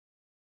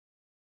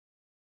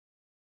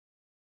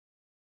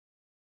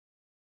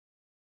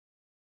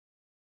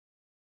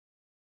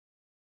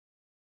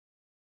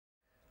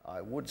I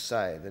would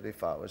say that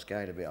if I was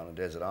going to be on a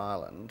desert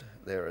island,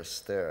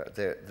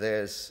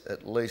 there's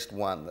at least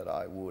one that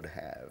I would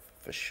have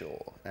for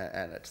sure,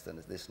 and it's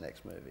this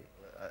next movie.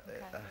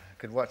 I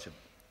could watch it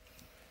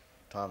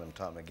time and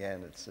time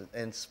again. It's an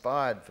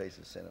inspired piece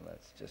of cinema.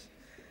 It's just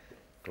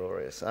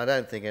glorious. I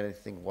don't think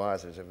anything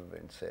wiser has ever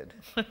been said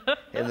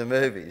in the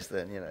movies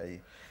than, you know,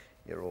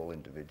 you're all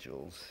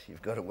individuals.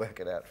 You've got to work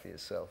it out for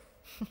yourself.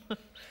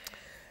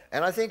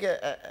 And I think,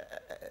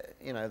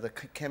 you know, the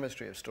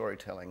chemistry of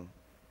storytelling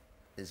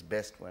is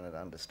best when it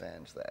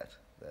understands that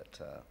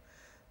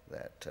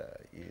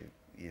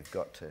you've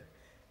got to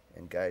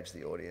engage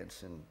the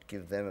audience and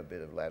give them a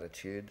bit of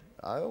latitude.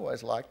 I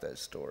always liked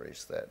those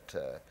stories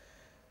that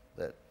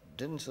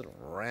didn't sort of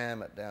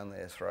ram it down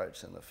their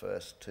throats in the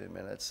first 2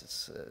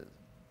 minutes.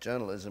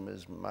 Journalism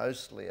is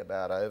mostly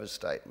about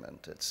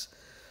overstatement. It's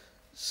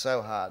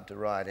so hard to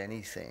write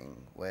anything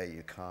where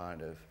you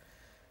kind of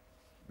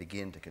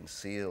begin to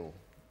conceal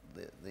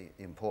the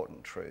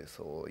important truth,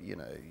 or, you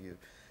know,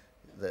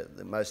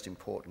 the most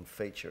important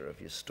feature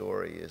of your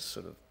story is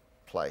sort of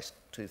placed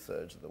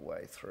 2/3 of the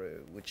way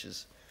through, which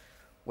is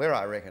where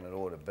I reckon it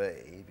ought to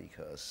be,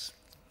 because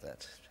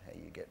that's how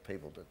you get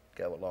people to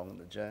go along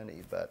the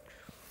journey. But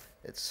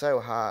it's so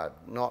hard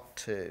not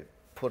to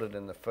put it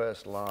in the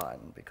first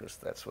line, because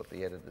that's what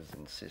the editors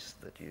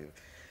insist, that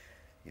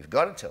you've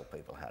got to tell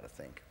people how to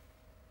think.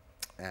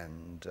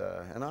 And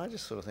I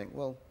just sort of think,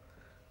 well,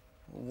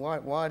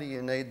 why do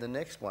you need the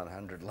next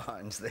 100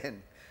 lines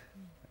then?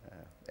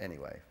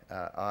 Anyway,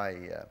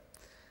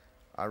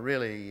 I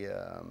really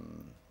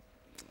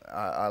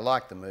I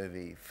like the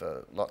movie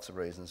for lots of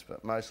reasons,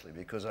 but mostly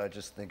because I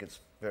just think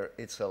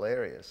it's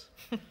hilarious.